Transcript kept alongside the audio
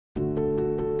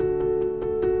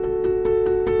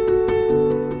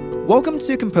Welcome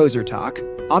to Composer Talk.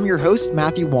 I'm your host,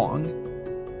 Matthew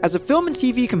Wong. As a film and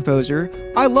TV composer,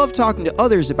 I love talking to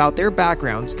others about their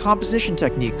backgrounds, composition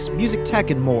techniques, music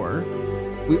tech, and more.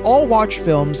 We all watch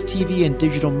films, TV, and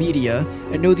digital media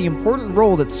and know the important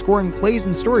role that scoring plays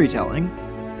in storytelling.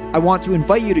 I want to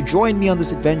invite you to join me on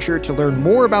this adventure to learn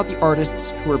more about the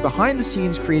artists who are behind the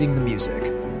scenes creating the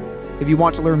music. If you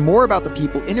want to learn more about the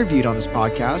people interviewed on this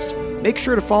podcast, make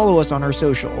sure to follow us on our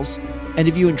socials. And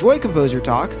if you enjoy Composer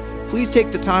Talk, please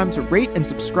take the time to rate and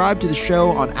subscribe to the show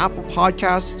on Apple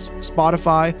Podcasts,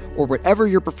 Spotify, or whatever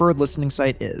your preferred listening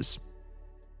site is.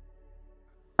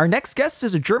 Our next guest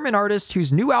is a German artist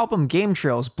whose new album, Game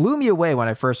Trails, blew me away when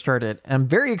I first heard it, and I'm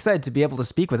very excited to be able to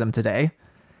speak with him today.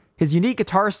 His unique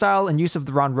guitar style and use of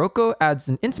the ronroco adds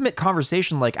an intimate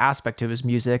conversation-like aspect to his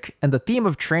music, and the theme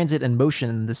of transit and motion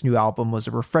in this new album was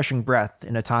a refreshing breath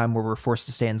in a time where we're forced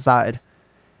to stay inside.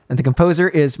 And the composer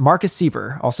is Markus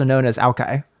Sieber, also known as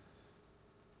Aukai.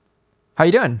 How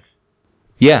you doing?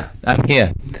 Yeah, I'm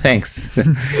here. Thanks.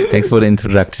 Thanks for the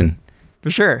introduction.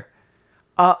 For sure.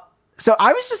 So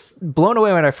I was just blown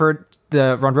away when I heard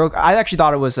the ronroco. I actually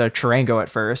thought it was a charango at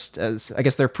first, as I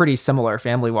guess they're pretty similar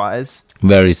family-wise.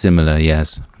 Very similar,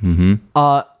 yes. Mm-hmm.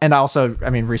 And also, I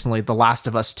mean, recently, The Last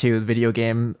of Us 2, the video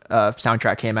game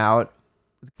soundtrack came out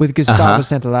with Gustavo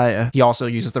Santaolalla. He also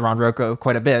uses the ronroco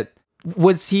quite a bit.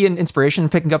 Was he an inspiration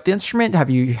picking up the instrument?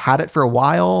 Have you had it for a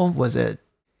while? Was it?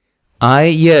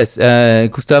 Yes,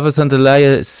 Gustavo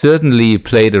Santaolalla certainly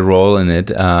played a role in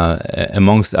it,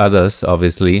 amongst others,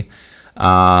 obviously.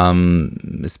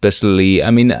 Especially, I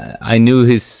mean, I knew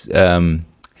his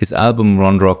album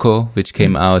ronroco, which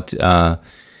came out on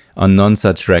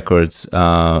Nonsuch Records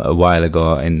a while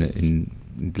ago in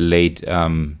the late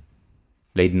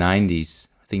 90s,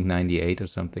 I think 98 or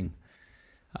something.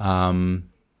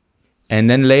 And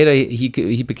then later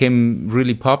he became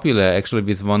really popular, actually,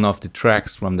 with one of the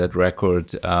tracks from that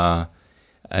record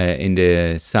in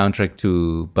the soundtrack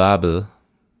to Babel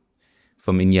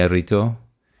from Iñárritu,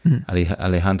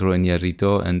 Alejandro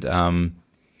Iñárritu, and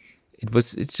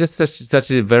it's just such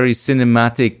a very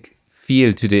cinematic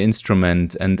feel to the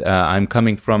instrument. And I'm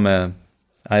coming from I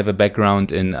have a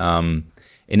background in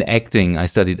acting. I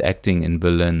studied acting in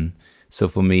Berlin. So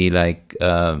for me, like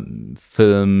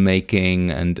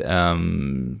filmmaking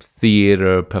and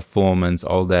theater performance,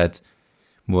 all that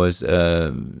was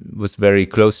very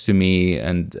close to me,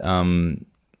 and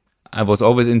I was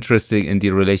always interested in the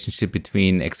relationship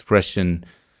between expression,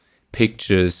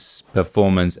 pictures,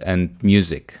 performance, and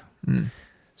music.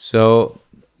 So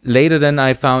later, then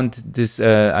I found this.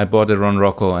 I bought a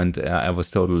ronroco, and I was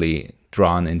totally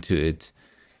drawn into it.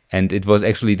 And it was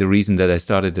actually the reason that I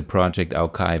started the project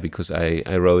Aukai, because I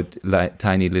wrote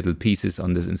tiny little pieces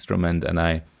on this instrument, and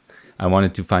I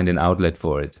wanted to find an outlet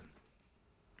for it.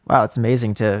 Wow, it's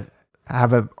amazing to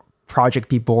have a project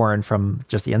be born from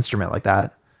just the instrument like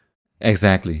that.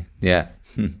 Exactly, yeah.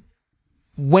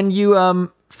 When you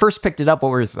first picked it up, what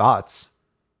were your thoughts?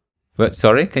 What,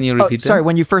 sorry, can you repeat that? Sorry,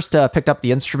 when you first picked up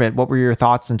the instrument, what were your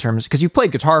thoughts in terms... Because you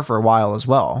played guitar for a while as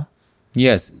well.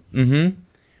 Yes,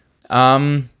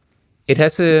 it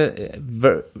has a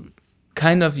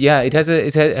kind of, yeah, it has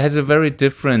a very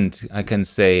different, I can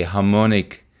say,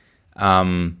 harmonic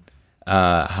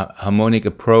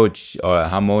approach, or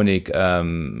harmonic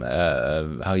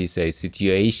how you say,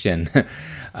 situation.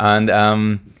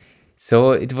 And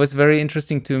so it was very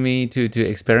interesting to me to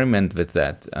experiment with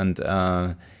that, and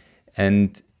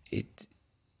it,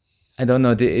 I don't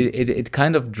know, it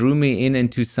kind of drew me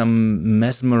into some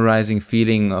mesmerizing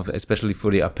feeling of, especially for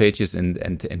the arpeggios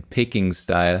and picking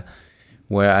style,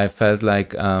 where I felt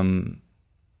like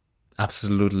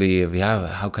absolutely, yeah,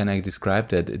 how can I describe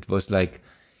that? It was like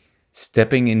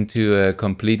stepping into a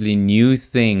completely new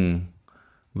thing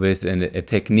with a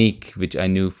technique which I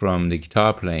knew from the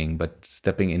guitar playing, but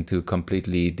stepping into a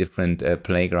completely different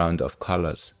playground of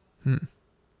colors.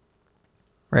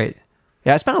 Right.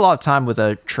 Yeah, I spent a lot of time with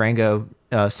a charango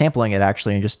sampling it,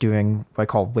 actually, and just doing what I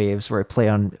call waves, where I play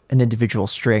on an individual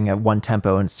string at one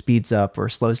tempo and speeds up or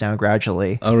slows down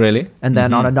gradually. Oh, really? And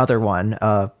then on another one,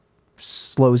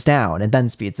 slows down and then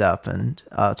speeds up. And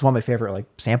it's one of my favorite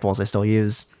samples I still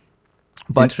use.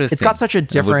 But it's got such a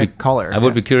different color. I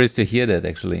would be curious to hear that,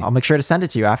 actually. I'll make sure to send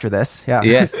it to you after this. Yeah.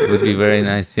 Yes, it would be very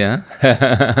nice, yeah.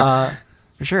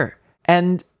 For sure.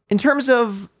 And in terms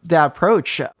of the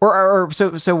approach,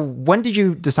 so when did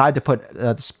you decide to put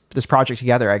this project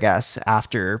together, I guess,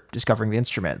 after discovering the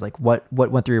instrument? Like, what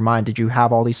went through your mind? Did you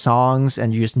have all these songs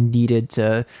and you just needed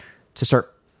to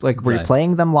start, like, were you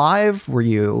playing them live? Were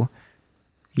you...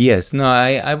 Yes, no,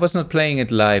 I was not playing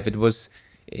it live. It was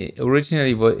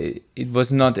originally it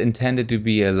was not intended to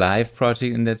be a live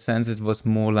project in that sense. It was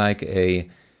more like a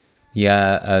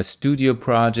studio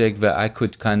project where I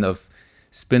could kind of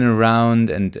spin around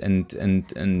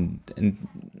and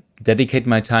dedicate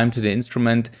my time to the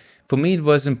instrument. For me, it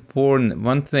was important.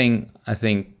 One thing I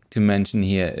think to mention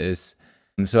here is,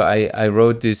 so I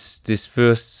wrote this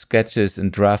first sketches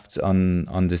and drafts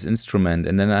on this instrument,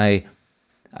 and then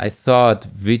I thought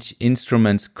which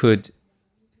instruments could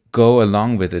go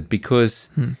along with it, because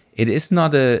it is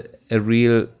not a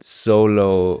real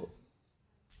solo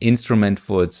instrument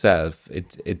for itself.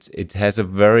 It has a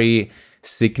very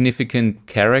significant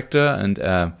character, and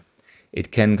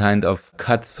it can kind of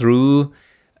cut through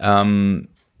and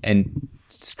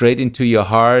straight into your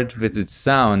heart with its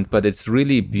sound, but it's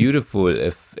really beautiful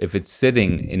if it's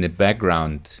sitting in the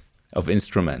background of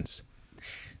instruments.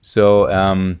 So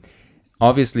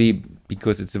obviously,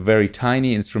 because it's a very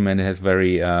tiny instrument, it has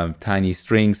very tiny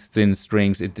strings, thin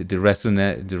strings, the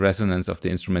resonance of the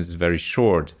instrument is very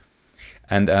short.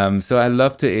 And so I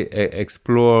love to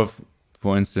explore,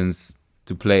 for instance,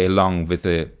 to play along with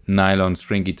a nylon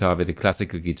string guitar with a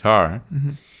classical guitar,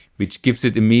 which gives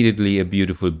it immediately a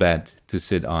beautiful bed to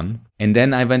sit on. And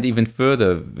then I went even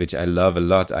further, which I love a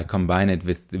lot. I combine it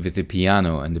with the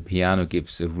piano, and the piano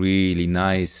gives a really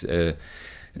nice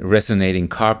resonating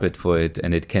carpet for it,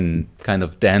 and it can kind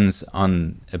of dance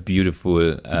on a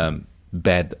beautiful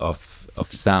bed of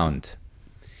sound.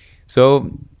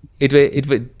 So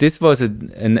this was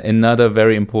another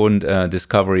very important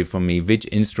discovery for me, which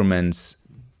instruments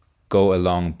go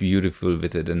along beautiful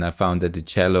with it. And I found that the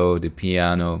cello, the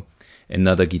piano,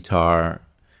 another guitar,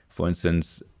 for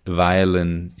instance,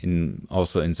 violin,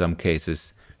 also in some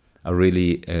cases, are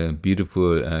really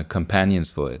beautiful companions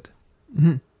for it.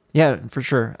 Mm-hmm. Yeah, for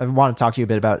sure. I want to talk to you a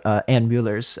bit about Ann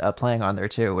Mueller's playing on there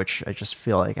too, which I just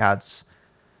feel like adds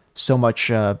so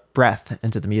much breath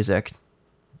into the music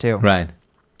too. Right.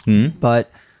 Mm-hmm.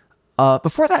 But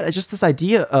before that, just this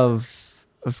idea of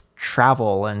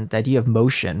travel and the idea of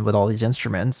motion with all these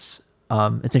instruments.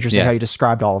 It's interesting how you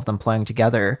described all of them playing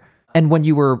together. And when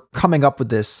you were coming up with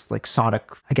this like sonic,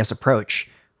 I guess, approach,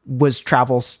 was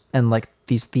travels and like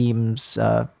these themes,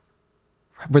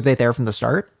 were they there from the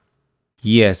start?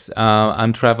 Yes,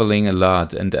 I'm traveling a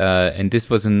lot, and this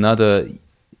was another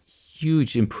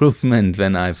huge improvement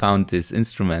when I found this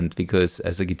instrument, because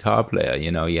as a guitar player,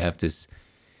 you have this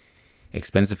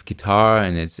expensive guitar,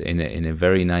 and it's in a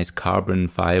very nice carbon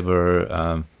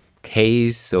fiber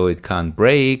case, so it can't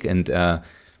break. And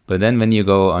but then when you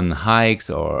go on hikes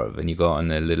or when you go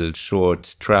on a little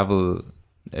short travel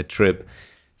trip,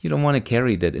 you don't want to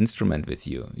carry that instrument with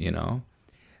you,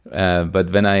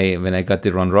 But when I got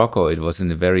the Ron Rocco, it was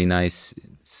in a very nice,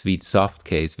 sweet, soft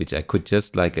case, which I could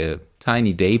just like a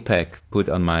tiny day pack put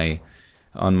on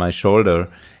my shoulder.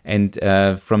 And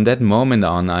from that moment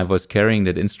on, I was carrying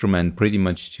that instrument pretty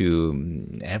much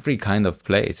to every kind of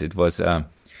place. It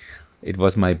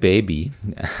was my baby,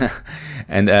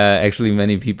 and actually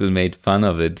many people made fun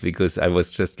of it because I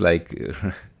was just like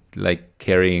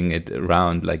carrying it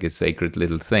around like a sacred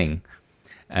little thing.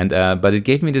 And but it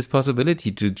gave me this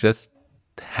possibility to just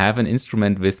have an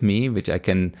instrument with me, which I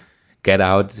can get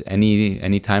out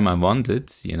any time I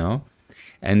wanted,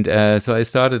 And so I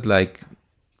started like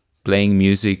playing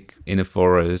music in a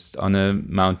forest, on a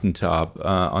mountaintop,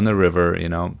 on a river,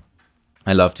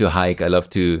 I love to hike. I love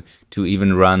to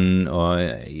even run, or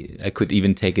I could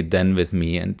even take it then with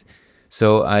me. And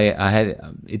so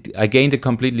I gained a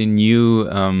completely new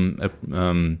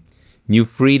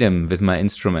freedom with my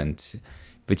instrument,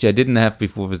 which I didn't have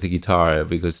before with the guitar,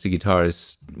 because the guitar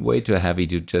is way too heavy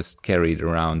to just carry it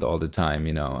around all the time,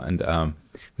 And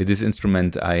with this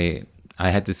instrument, I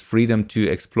had this freedom to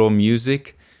explore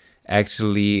music,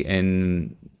 actually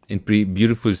in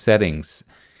beautiful settings.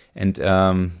 And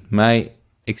my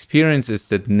experience is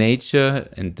that nature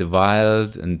and the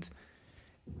wild, and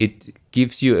it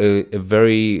gives you a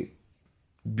very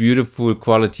beautiful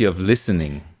quality of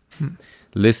listening.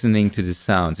 Listening to the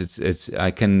sounds.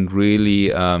 I can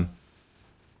really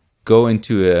go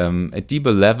into a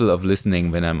deeper level of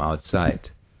listening when I'm outside.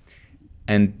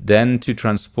 And then to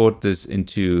transport this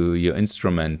into your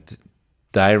instrument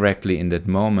directly in that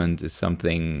moment is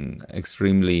something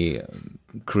extremely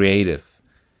creative.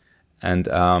 And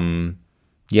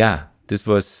this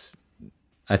was,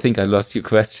 I think I lost your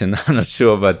question, I'm not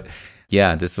sure, but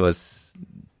this was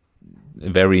a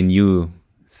very new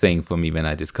thing for me when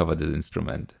I discovered this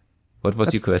instrument. What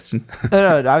was your question?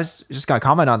 No, I was just going to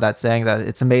comment on that, saying that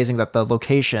it's amazing that the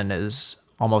location is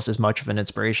almost as much of an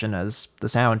inspiration as the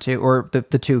sound too, or the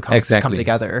two come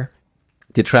together.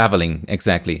 The traveling,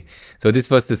 exactly. So this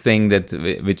was the thing that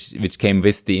which came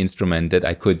with the instrument, that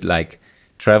I could like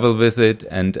travel with it.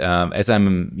 And as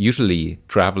I'm usually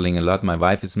traveling a lot, my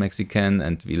wife is Mexican,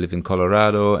 and we live in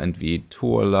Colorado, and we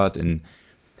tour a lot in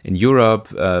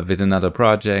Europe with another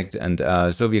project, and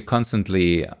so we're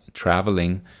constantly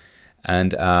traveling,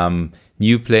 and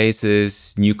new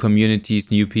places, new communities,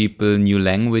 new people, new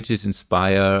languages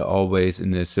inspire always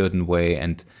in a certain way,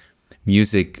 and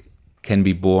music can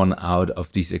be born out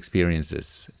of these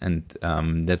experiences. And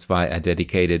that's why I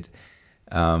dedicated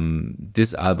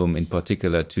this album in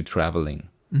particular to traveling.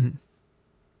 Mm-hmm.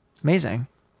 Amazing.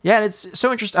 Yeah, and it's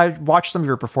so interesting. I watched some of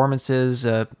your performances,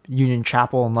 Union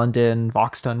Chapel in London,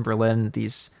 Voxton in Berlin.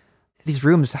 These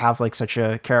rooms have like such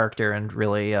a character and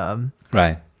really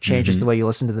right. changes the way you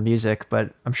listen to the music.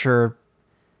 But I'm sure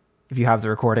if you have the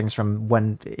recordings from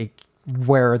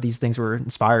where these things were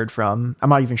inspired from, I'm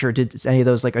not even sure. Did any of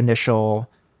those like initial?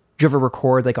 Did you ever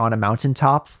record like on a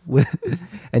mountaintop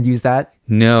and use that?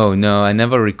 No, I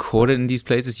never recorded in these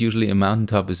places. Usually a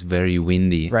mountaintop is very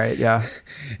windy. Right, yeah.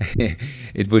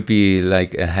 It would be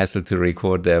like a hassle to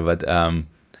record there, but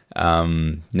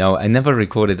no, I never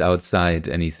recorded outside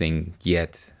anything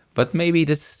yet. But maybe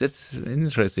that's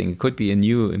interesting. It could be a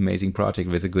new amazing project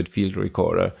with a good field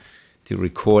recorder to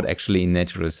record actually in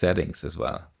natural settings as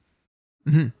well.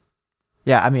 Mm-hmm.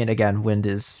 Yeah, I mean, again, wind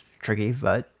is tricky,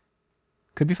 but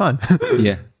could be fun.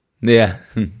 Yeah.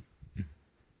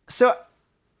 So, out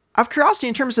of curiosity,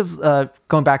 in terms of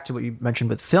going back to what you mentioned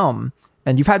with film,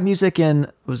 and you've had music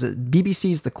in, was it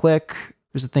BBC's The Click?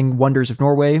 There's a thing, Wonders of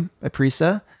Norway at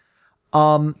Prisa.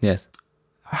 Yes.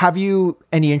 Have you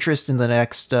any interest in the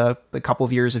next a couple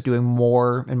of years of doing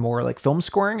more and more like film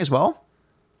scoring as well?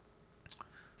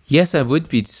 Yes, I would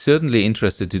be certainly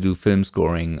interested to do film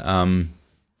scoring. I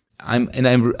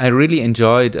really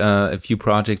enjoyed a few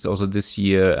projects also this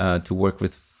year to work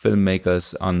with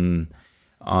filmmakers on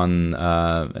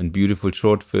and beautiful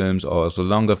short films, or also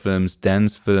longer films,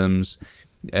 dance films.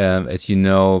 As you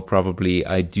know, probably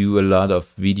I do a lot of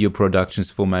video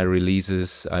productions for my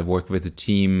releases. I work with a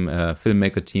team, a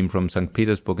filmmaker team from St.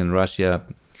 Petersburg in Russia.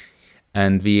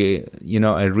 And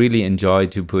I really enjoy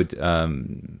to put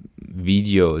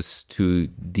videos to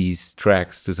these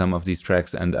tracks, to some of these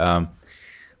tracks. And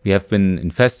we have been in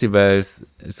festivals.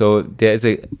 So there's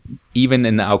even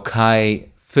an Aokai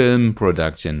film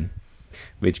production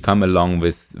which come along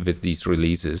with these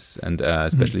releases, and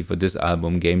especially for this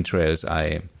album, Game Trails,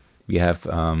 we have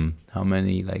how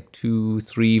many, like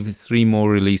three more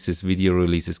releases, video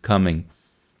releases coming,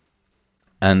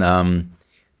 and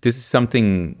this is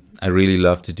something I really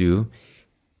love to do.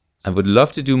 I would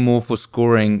love to do more for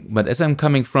scoring, but as I'm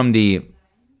coming from the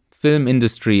film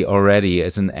industry already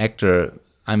as an actor,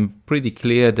 I'm pretty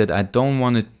clear that I don't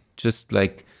want to just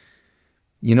like,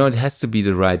 it has to be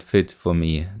the right fit for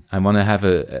me. I want to have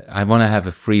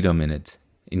a freedom in it,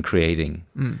 in creating.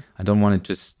 I don't want to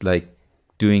just like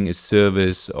doing a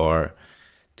service or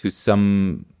to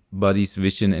somebody's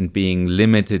vision and being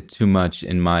limited too much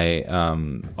in my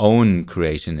own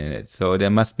creation in it. So there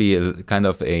must be a kind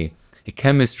of a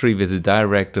chemistry with the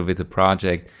director, with the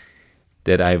project,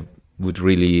 that I would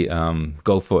really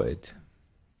go for it.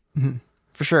 Mm-hmm.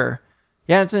 For sure.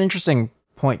 Yeah, it's an interesting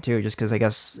point too, just because I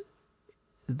guess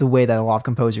the way that a lot of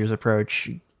composers approach,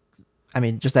 I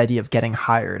mean, just the idea of getting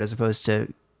hired as opposed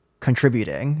to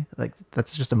contributing, like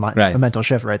that's just a mental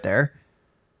shift right there.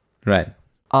 Right.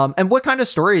 And what kind of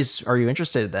stories are you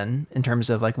interested in terms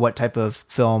of like what type of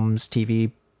films,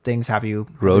 TV things have you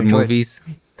road enjoyed? Movies?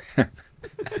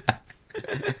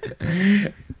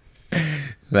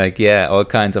 Like, yeah, all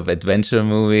kinds of adventure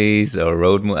movies or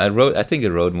road movie. I think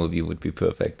a road movie would be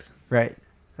perfect. Right.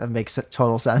 That makes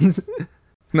total sense.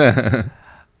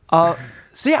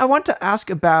 So yeah, I want to ask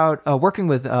about working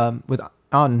with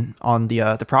on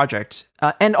the project,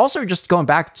 and also just going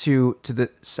back to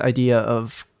this idea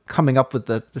of coming up with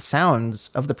the sounds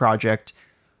of the project.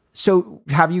 So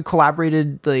have you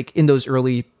collaborated like in those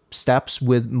early steps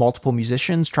with multiple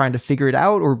musicians trying to figure it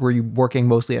out, or were you working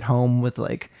mostly at home with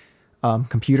like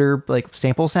computer like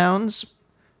sample sounds,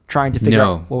 trying to figure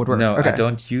out what would work? No, okay. I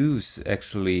don't use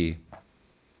actually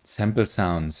sample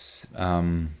sounds.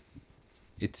 I'm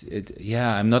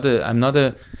not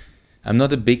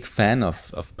a big fan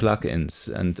of plugins,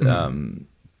 and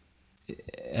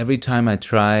every time I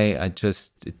try, it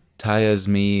tires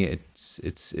me.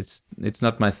 It's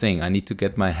not my thing. I need to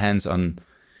get my hands on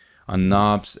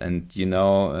knobs and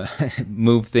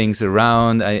move things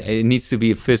around. It needs to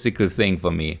be a physical thing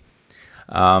for me.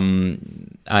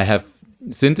 I have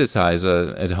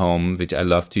synthesizer at home which I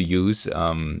love to use.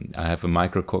 I have a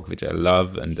Microcook which I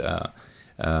love, and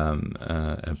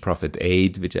Prophet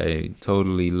 8, which I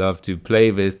totally love to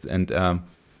play with. And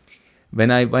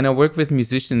when I work with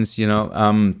musicians,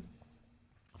 from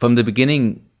the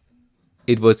beginning,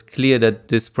 it was clear that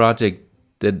this project,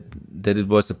 that it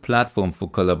was a platform for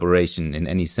collaboration in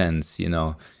any sense,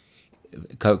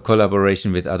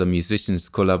 collaboration with other musicians,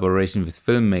 collaboration with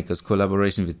filmmakers,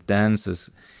 collaboration with dancers.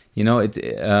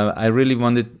 I really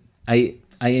wanted, I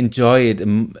enjoy it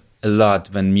a lot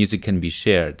when music can be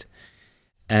shared.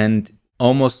 And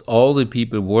almost all the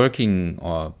people working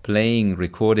or playing,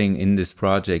 recording in this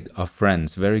project are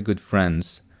friends, very good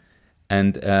friends.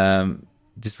 And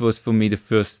this was for me the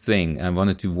first thing. I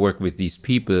wanted to work with these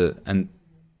people and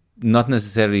not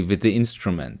necessarily with the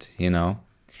instrument,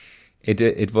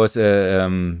 It was,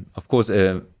 of course,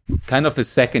 a kind of a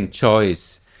second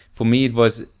choice. For me, it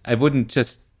was, I wouldn't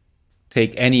just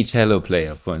take any cello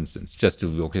player, for instance, just to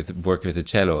work with a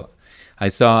cello. I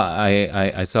saw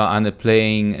Anne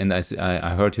playing, and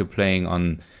I heard her playing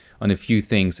on a few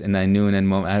things, and I knew in that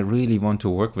moment I really want to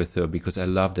work with her because I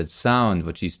love that sound,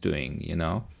 what she's doing,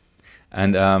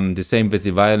 And the same with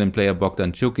the violin player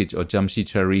Bogdan Čukić or Jamshid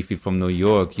Sharifi from New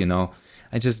York,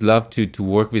 I just love to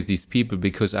work with these people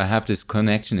because I have this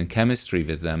connection and chemistry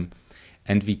with them,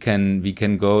 and we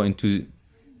can go into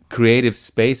creative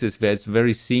spaces where it's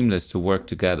very seamless to work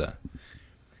together.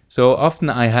 So often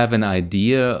I have an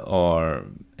idea or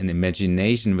an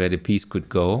imagination where the piece could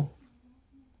go,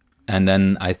 and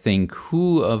then I think,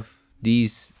 who of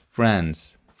these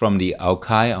friends from the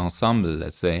Aukai ensemble,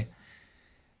 let's say,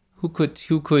 who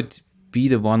could be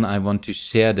the one I want to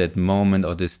share that moment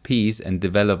or this piece and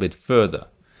develop it further.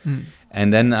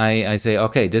 And then I say,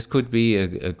 okay, this could be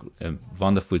a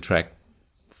wonderful track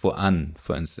for Anne,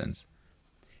 for instance.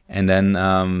 And then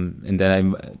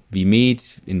we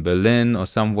meet in Berlin or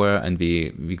somewhere, and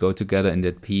we go together in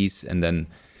that piece. And then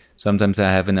sometimes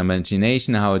I have an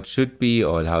imagination how it should be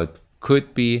or how it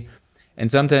could be.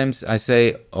 And sometimes I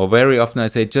say, or very often I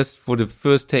say, just for the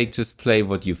first take, just play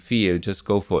what you feel, just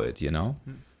go for it,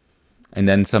 And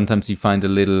then sometimes you find a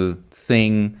little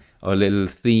thing or a little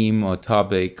theme or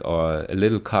topic or a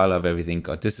little color where we think,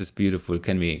 oh, this is beautiful.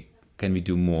 Can we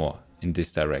do more in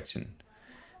this direction?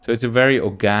 So it's a very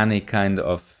organic kind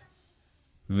of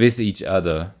with each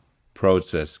other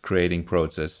process, creating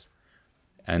process.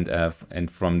 And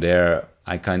from there,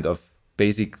 I kind of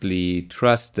basically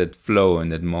trust that flow in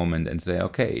that moment and say,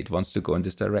 okay, it wants to go in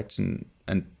this direction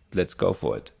and let's go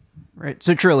for it. Right.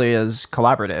 So it truly is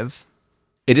collaborative.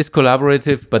 It is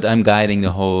collaborative, but I'm guiding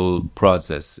the whole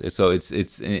process. So it's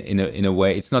in a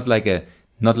way, it's not like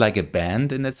a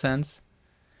band in that sense,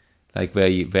 like where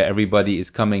everybody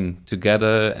is coming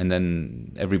together and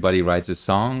then everybody writes a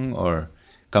song or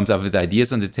comes up with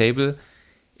ideas on the table.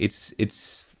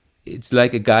 It's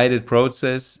like a guided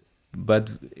process,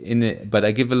 but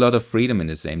I give a lot of freedom in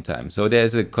the same time. So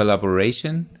there's a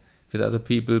collaboration with other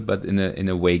people, but in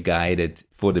a way guided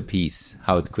for the piece,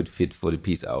 how it could fit for the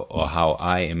piece, or how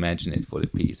I imagine it for the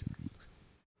piece.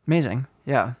 Amazing,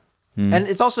 yeah. And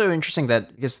it's also interesting that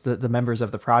I guess the members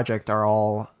of the project are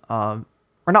all, or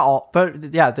not all,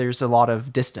 but yeah, there's a lot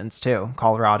of distance too.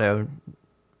 Colorado.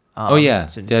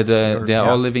 They're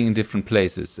all living in different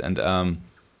places, and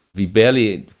we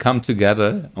barely come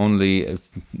together. Only a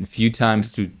few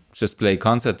times to just play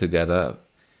concert together.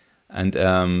 And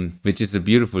which is a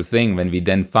beautiful thing when we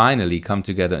then finally come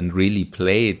together and really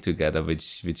play it together,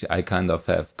 which I kind of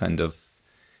have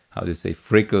how to say,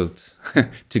 frickled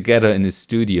together in the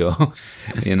studio,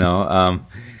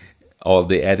 all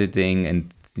the editing.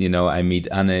 And, I meet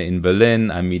Anne in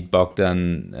Berlin, I meet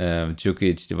Bogdan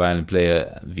Čukić, the violin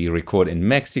player. We record in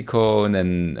Mexico, and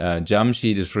then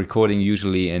Jamshid is recording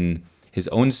usually in his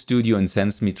own studio and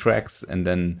sends me tracks, and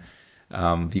then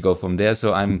we go from there.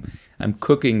 So I'm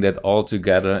cooking that all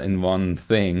together in one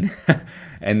thing.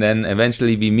 And then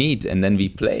eventually we meet and then we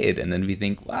play it. And then we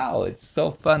think, wow, it's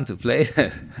so fun to play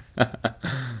it.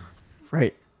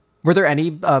 Right. Were there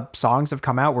any songs have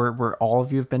come out where all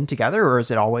of you have been together, or has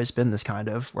it always been this kind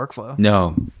of workflow?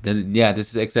 No. This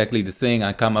is exactly the thing.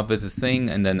 I come up with a thing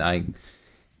and then I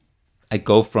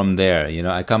go from there.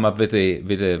 I come up with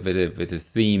a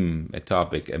theme, a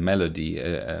topic, a melody,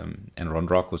 and Ron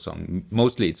Rocco song.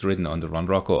 Mostly it's written on the Ron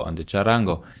Rocco, on the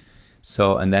charango.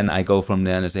 So, and then I go from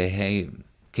there and I say, hey,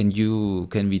 can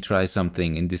we try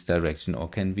something in this direction, or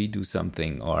can we do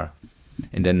something,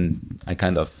 and then I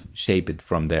kind of shape it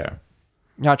from there.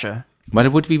 Gotcha. But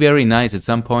it would be very nice at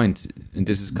some point, and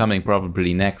this is coming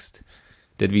probably next,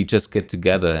 that we just get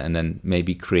together and then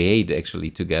maybe create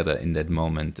actually together in that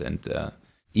moment, and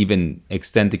even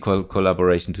extend the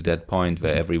collaboration to that point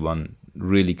where everyone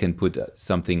really can put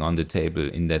something on the table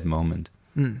in that moment.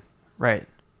 Right.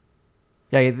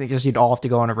 Yeah, I guess you'd all have to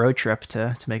go on a road trip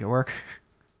to make it work.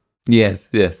 Yes,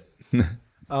 yes.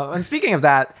 And speaking of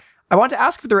that, I want to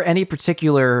ask if there are any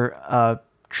particular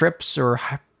trips or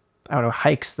I don't know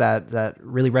hikes that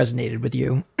really resonated with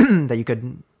you that you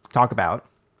could talk about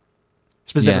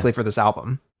specifically for this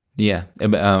album. Yeah,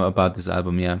 about this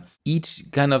album. Yeah, each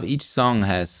song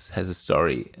has a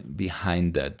story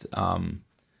behind that.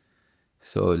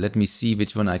 So let me see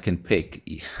which one I can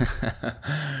pick.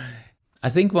 I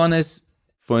think one is,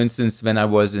 for instance, when I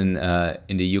was in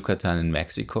the Yucatan in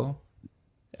Mexico,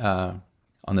 on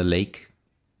a lake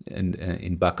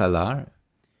in Bacalar.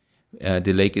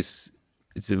 The lake it's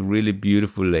a really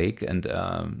beautiful lake, and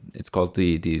it's called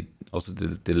the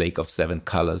Lake of Seven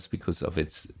Colors because of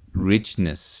its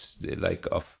richness,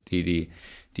 of the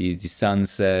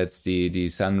sunsets, the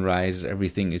sunrise.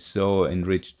 Everything is so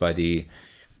enriched by the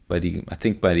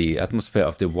atmosphere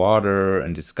of the water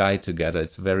and the sky together.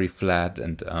 It's very flat,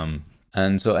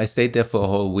 and so I stayed there for a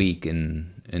whole week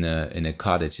in a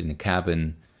cottage, in a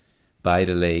cabin by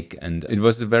the lake, and it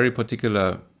was a very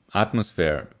particular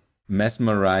atmosphere,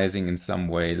 mesmerizing in some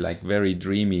way, like very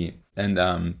dreamy. And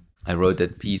I wrote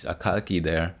that piece Acalqui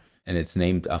there, and it's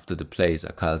named after the place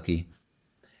Acalqui.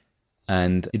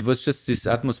 And it was just this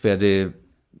atmosphere,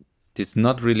 it's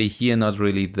not really here, not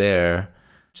really there,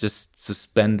 just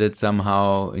suspended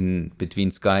somehow in between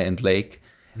sky and lake.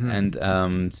 And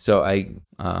so I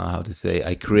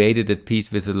created that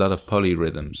piece with a lot of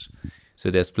polyrhythms. So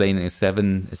there's playing a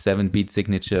seven beat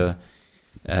signature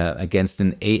against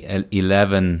an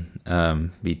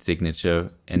 11 beat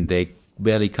signature, and they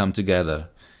barely come together.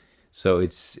 So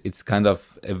it's kind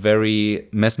of a very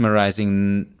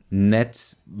mesmerizing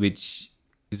net, which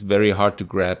is very hard to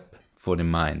grab for the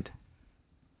mind.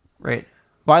 Right.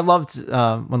 Well, I loved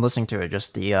when listening to it,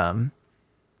 just there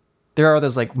are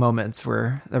those like moments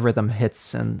where the rhythm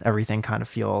hits and everything kind of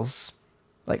feels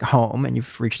like home and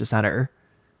you've reached the center.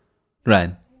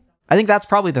 Right. I think that's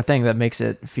probably the thing that makes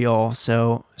it feel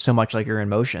so much like you're in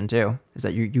motion too, is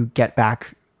that you get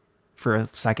back for a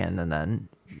second and then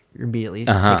you're immediately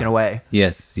taken away.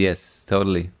 Yes,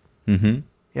 totally. Mm-hmm.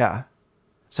 Yeah.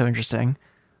 So interesting.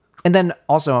 And then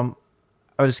also,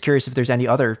 I was curious if there's any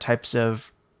other types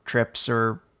of trips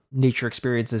or nature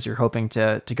experiences you're hoping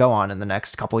to go on in the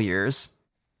next couple years.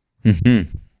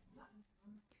 Mm-hmm.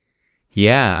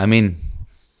 Yeah, I mean,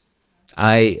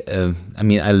 I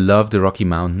love the Rocky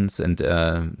Mountains, and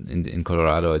in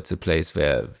Colorado, it's a place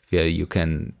where you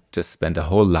can just spend a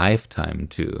whole lifetime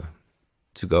to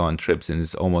go on trips, and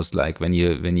it's almost like when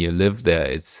you live there,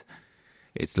 it's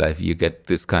like you get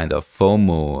this kind of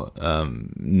FOMO,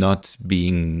 not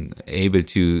being able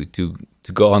to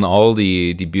go on all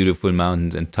the beautiful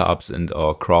mountains and tops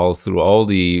or crawl through all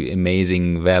the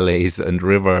amazing valleys and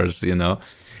rivers.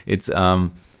 It's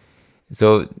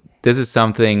so this is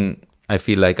something I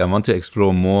feel like I want to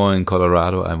explore more in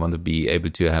Colorado. I want to be able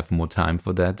to have more time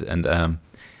for that. And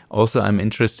also I'm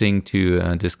interested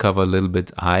to discover a little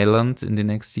bit Ireland in the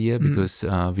next year, because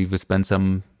we will spend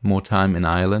some more time in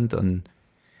Ireland.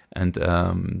 And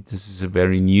this is a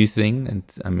very new thing, and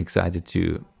I'm excited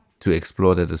to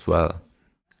explore that as well.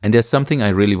 And there's something I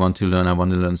really want to learn. I want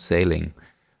to learn sailing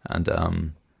and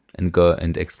go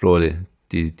and explore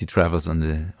the travels on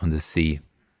the sea.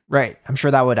 Right. I'm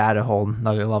sure that would add a whole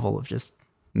another level of just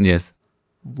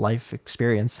life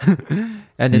experience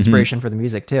and inspiration for the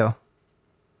music too.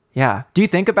 Yeah. Do you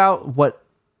think about what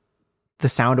the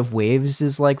sound of waves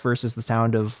is like versus the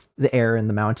sound of the air in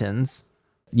the mountains?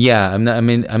 Yeah, I'm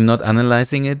not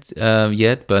analyzing it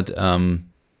yet, but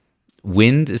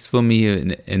wind is for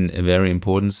me a very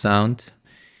important sound,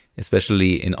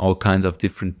 especially in all kinds of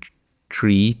different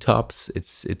tree tops.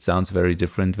 It sounds very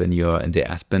different when you're in the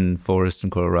aspen forest in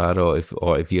Colorado,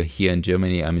 or if you're here in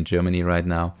Germany. I'm in Germany right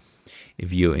now.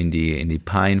 If you're in the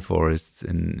pine forests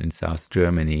in South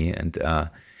Germany, and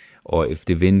or if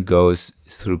the wind goes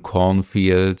through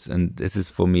cornfields, and this is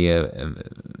for me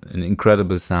an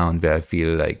incredible sound where I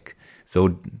feel like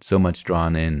so much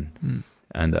drawn in.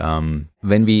 And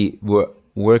when we were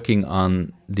working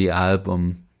on the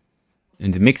album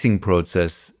in the mixing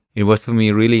process, it was for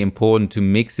me really important to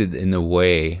mix it in a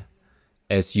way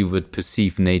as you would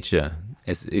perceive nature,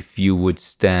 as if you would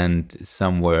stand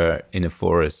somewhere in a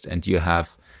forest and you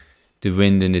have the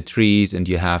wind in the trees, and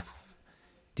you have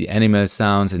the animal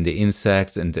sounds and the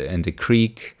insects and the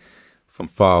creek from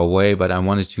far away. But I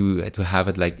wanted to have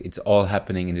it like it's all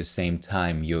happening in the same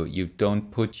time. You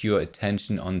don't put your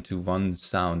attention onto one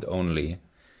sound only.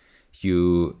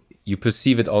 You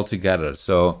perceive it all together.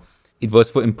 So it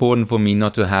was important for me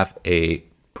not to have a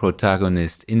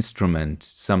protagonist instrument,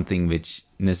 something which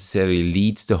necessarily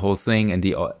leads the whole thing, and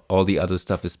all the other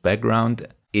stuff is background.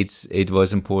 It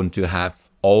was important to have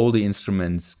all the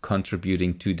instruments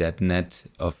contributing to that net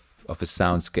of a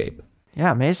soundscape.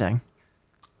 Yeah, amazing.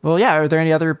 Well, yeah, are there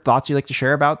any other thoughts you'd like to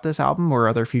share about this album or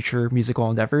other future musical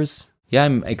endeavors? Yeah,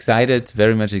 I'm excited,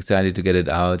 very much excited to get it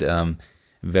out. In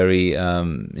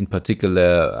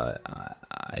particular,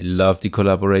 I love the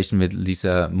collaboration with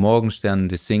Lisa Morgenstern,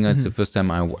 the singer. It's the first time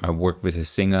I worked with a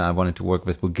singer. I wanted to work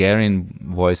with Bulgarian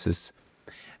voices.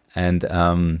 And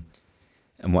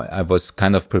I was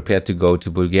kind of prepared to go to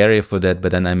Bulgaria for that,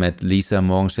 but then I met Lisa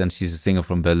Morgenstern. She's a singer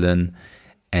from Berlin,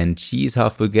 and she is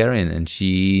half Bulgarian, and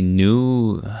she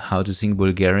knew how to sing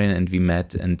Bulgarian, and we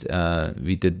met, and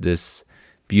we did this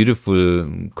beautiful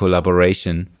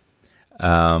collaboration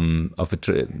I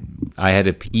had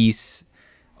a piece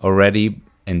already,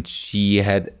 and she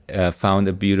had found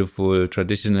a beautiful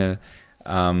traditional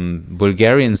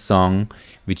Bulgarian song,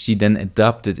 which she then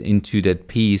adapted into that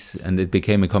piece, and it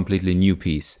became a completely new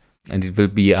piece. And it will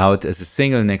be out as a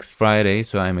single next Friday,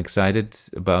 so I'm excited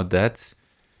about that,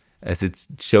 as it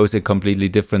shows a completely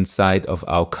different side of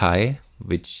Aukai,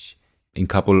 which in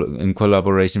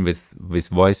collaboration with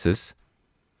voices.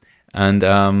 And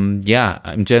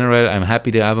in general, I'm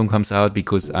happy the album comes out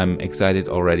because I'm excited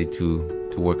already to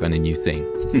work on a new thing.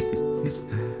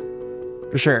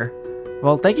 For sure.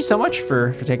 Well, thank you so much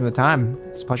for taking the time.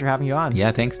 It's a pleasure having you on.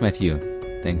 Yeah, thanks, Matthew.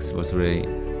 Thanks. It was really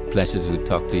a pleasure to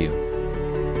talk to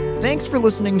you. Thanks for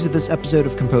listening to this episode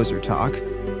of Composer Talk.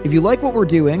 If you like what we're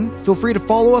doing, feel free to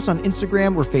follow us on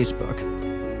Instagram or Facebook.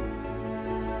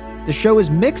 The show is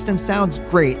mixed and sounds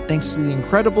great thanks to the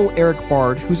incredible Eric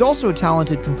Bard, who's also a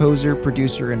talented composer,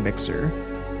 producer, and mixer.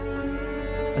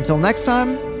 Until next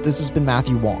time, this has been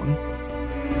Matthew Wong.